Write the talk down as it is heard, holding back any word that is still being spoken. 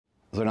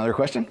Is there another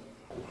question?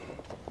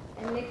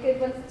 And Nick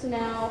Good wants to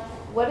know,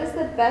 what is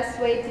the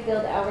best way to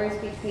build hours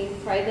between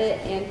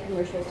private and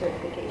commercial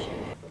certification?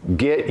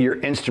 Get your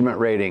instrument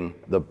rating.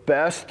 The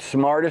best,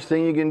 smartest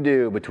thing you can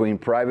do between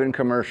private and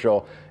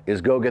commercial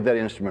is go get that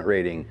instrument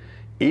rating.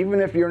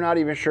 Even if you're not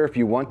even sure if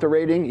you want the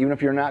rating, even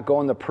if you're not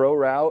going the pro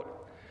route,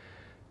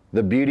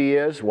 the beauty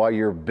is while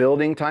you're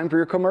building time for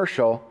your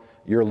commercial,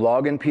 you're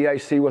logging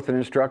PIC with an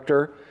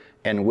instructor,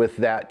 and with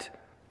that,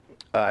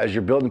 as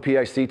you're building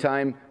PIC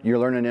time, you're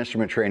learning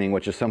instrument training,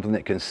 which is something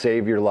that can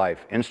save your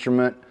life.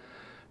 Instrument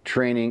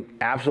training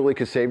absolutely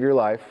can save your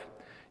life.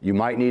 You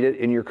might need it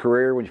in your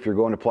career if you're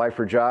going to apply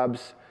for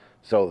jobs.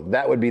 So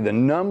that would be the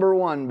number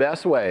one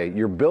best way.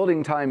 You're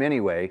building time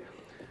anyway.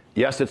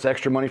 Yes, it's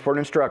extra money for an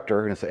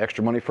instructor, and it's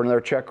extra money for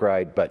another check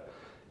ride, but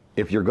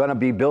if you're gonna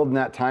be building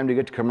that time to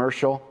get to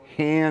commercial,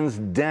 hands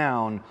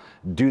down,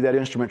 do that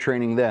instrument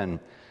training then.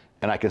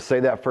 And I can say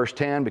that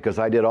firsthand because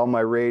I did all my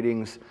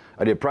ratings.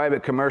 I did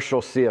private,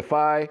 commercial,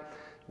 CFI,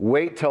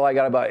 wait till I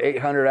got about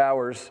 800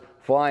 hours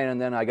flying,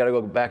 and then I gotta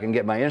go back and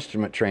get my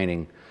instrument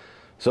training.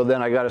 So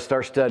then I gotta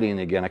start studying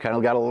again. I kind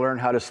of gotta learn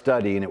how to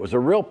study, and it was a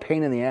real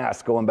pain in the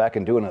ass going back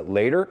and doing it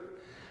later.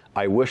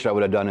 I wish I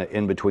would have done it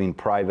in between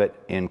private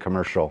and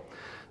commercial.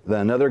 Then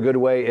another good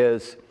way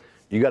is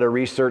you gotta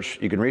research,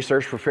 you can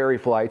research for ferry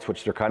flights,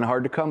 which they're kind of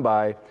hard to come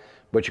by,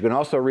 but you can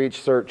also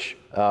research,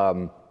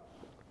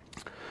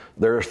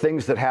 there are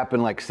things that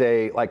happen, like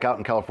say, like out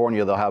in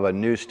California, they'll have a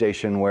news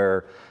station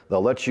where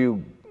they'll let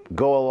you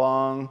go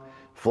along,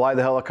 fly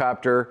the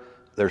helicopter.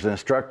 There's an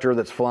instructor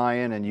that's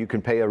flying, and you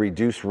can pay a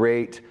reduced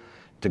rate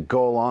to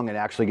go along and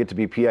actually get to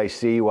be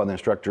PIC while the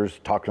instructor's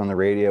talking on the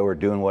radio or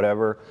doing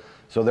whatever.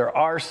 So there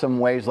are some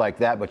ways like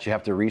that, but you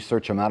have to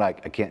research them out. I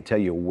can't tell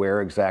you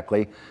where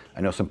exactly.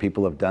 I know some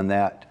people have done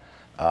that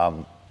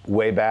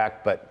way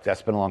back, but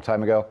that's been a long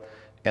time ago.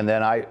 And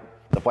then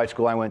the flight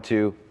school I went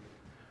to,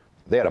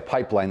 they had a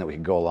pipeline that we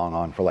could go along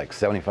on for like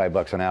 75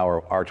 bucks an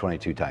hour,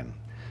 R22 time.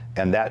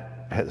 And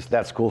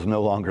that school's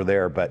no longer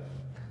there, but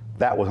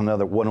that was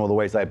one of the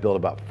ways I built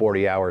about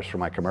 40 hours for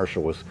my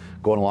commercial, was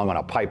going along on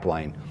a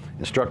pipeline.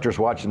 Instructors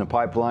watching the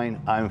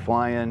pipeline, I'm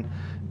flying,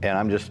 and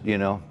I'm just,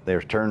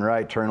 there's turn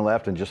right, turn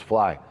left, and just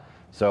fly.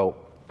 So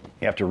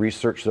you have to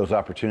research those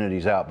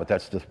opportunities out, but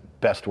that's the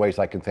best ways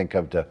I can think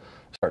of to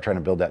start trying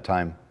to build that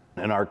time.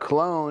 And our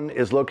clone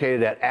is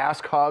located at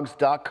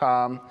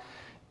askhogs.com.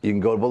 You can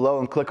go below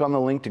and click on the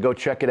link to go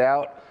check it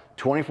out.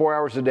 24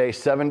 hours a day,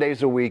 7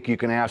 days a week, you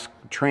can ask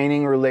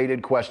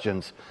training-related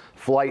questions,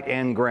 flight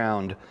and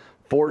ground.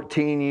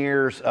 14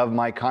 years of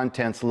my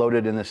content's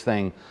loaded in this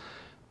thing.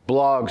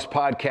 Blogs,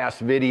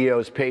 podcasts,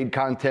 videos, paid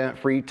content,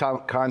 free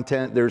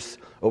content. There's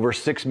over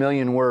 6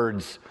 million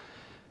words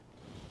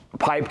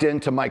piped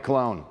into my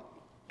clone.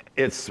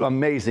 It's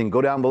amazing.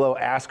 Go down below,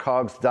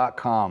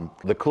 askhogs.com.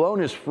 The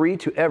clone is free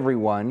to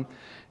everyone,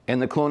 and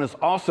the clone is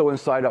also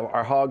inside of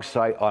our Hogs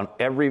site on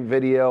every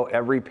video,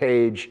 every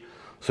page,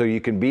 so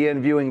you can be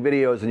in viewing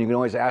videos, and you can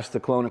always ask the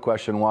clone a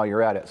question while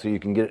you're at it, so you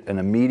can get an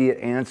immediate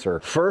answer.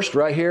 First,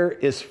 right here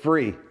is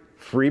free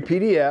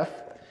PDF,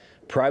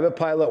 Private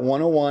Pilot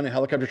 101,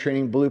 Helicopter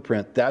Training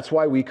Blueprint. That's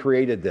why we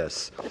created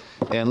this.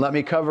 And let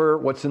me cover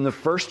what's in the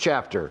first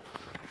chapter.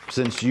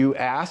 Since you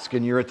ask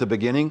and you're at the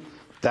beginning,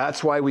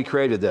 that's why we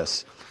created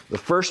this. The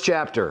first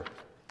chapter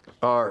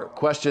are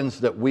questions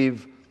that we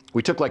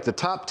took like the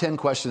top 10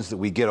 questions that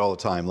we get all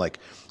the time, like,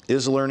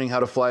 is learning how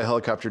to fly a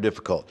helicopter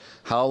difficult?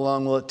 How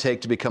long will it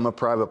take to become a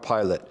private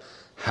pilot?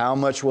 How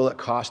much will it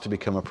cost to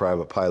become a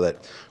private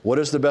pilot? What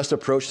is the best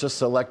approach to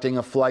selecting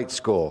a flight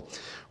school?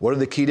 What are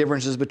the key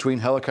differences between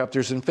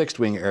helicopters and fixed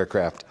wing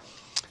aircraft?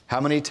 How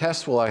many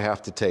tests will I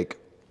have to take?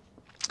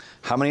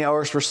 How many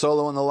hours for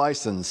solo on the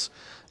license?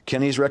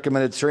 Kenny's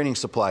recommended training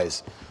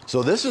supplies.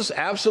 So this is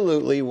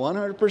absolutely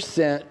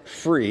 100%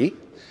 free.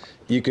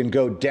 You can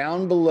go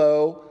down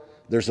below.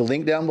 There's a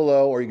link down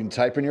below, or you can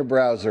type in your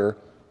browser,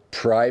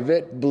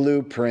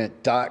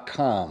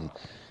 privateblueprint.com,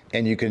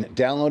 and you can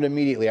download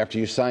immediately after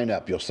you sign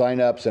up. You'll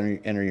sign up,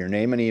 enter your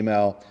name and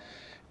email,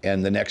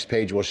 and the next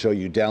page will show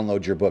you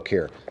download your book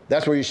here.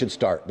 That's where you should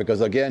start,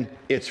 because again,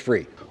 it's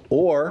free.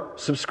 Or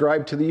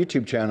subscribe to the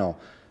YouTube channel.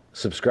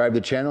 Subscribe to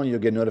the channel and you'll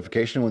get a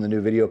notification when the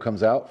new video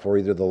comes out for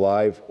either the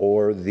live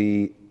or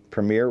the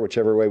premiere,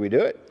 whichever way we do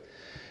it.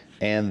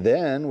 And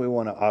then we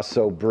want to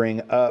also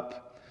bring up,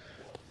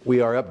 we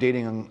are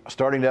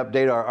starting to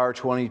update our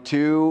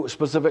R22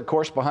 specific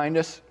course behind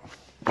us.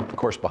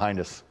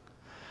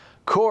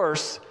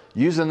 Course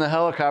using the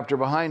helicopter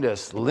behind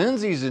us.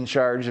 Lindsay's in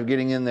charge of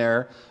getting in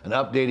there and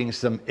updating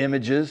some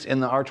images in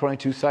the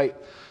R22 site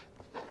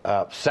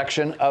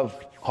section of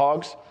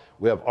Hogs.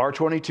 We have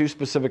R22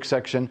 specific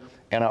section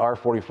and an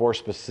R44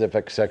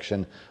 specific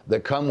section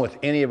that come with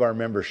any of our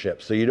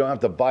memberships. So you don't have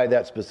to buy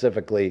that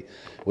specifically.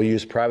 We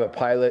use Private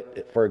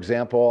Pilot, for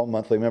example,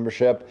 monthly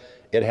membership.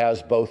 It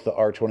has both the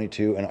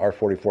R22 and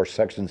R44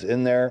 sections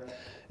in there.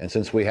 And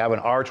since we have an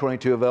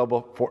R22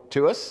 available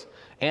to us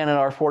and an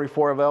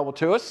R44 available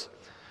to us,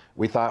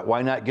 we thought,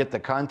 why not get the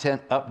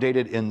content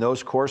updated in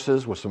those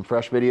courses with some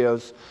fresh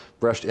videos,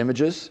 fresh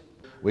images.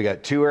 We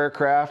got 2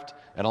 aircraft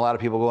And a lot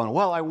of people going,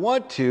 well, I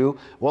want to,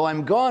 well,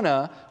 I'm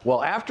gonna,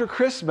 well, after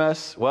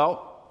Christmas,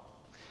 well,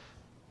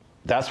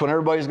 that's when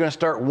everybody's going to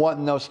start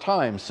wanting those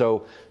times.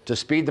 So to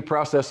speed the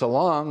process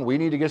along, we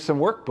need to get some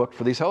work booked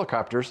for these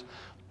helicopters.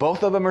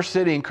 Both of them are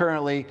sitting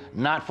currently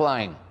not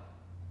flying,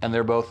 and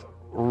they're both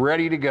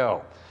ready to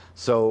go.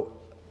 So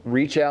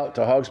reach out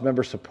to Hogs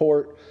Member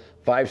Support,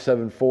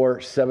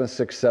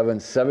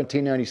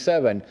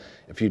 574-767-1797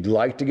 if you'd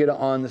like to get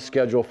on the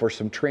schedule for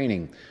some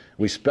training.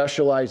 We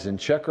specialize in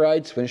check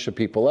rides, finish the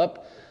people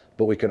up,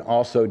 but we can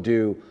also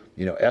do,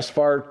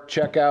 SFAR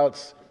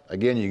checkouts.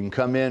 Again, you can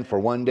come in for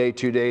 1 day,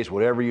 2 days,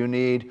 whatever you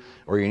need,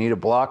 or you need a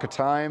block of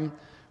time.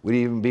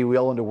 We'd even be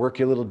willing to work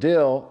you a little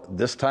deal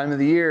this time of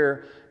the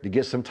year to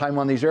get some time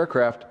on these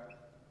aircraft.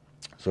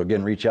 So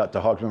again, reach out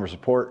to Hogs Member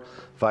Support,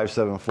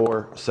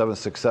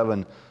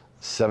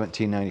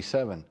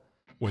 574-767-1797.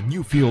 When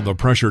you feel the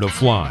pressure to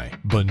fly,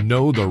 but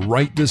know the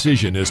right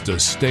decision is to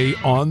stay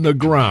on the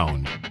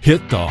ground,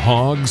 hit the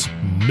Hogs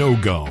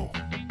no-go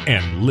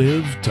and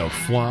live to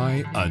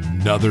fly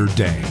another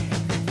day.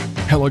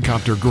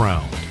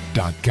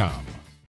 Helicopterground.com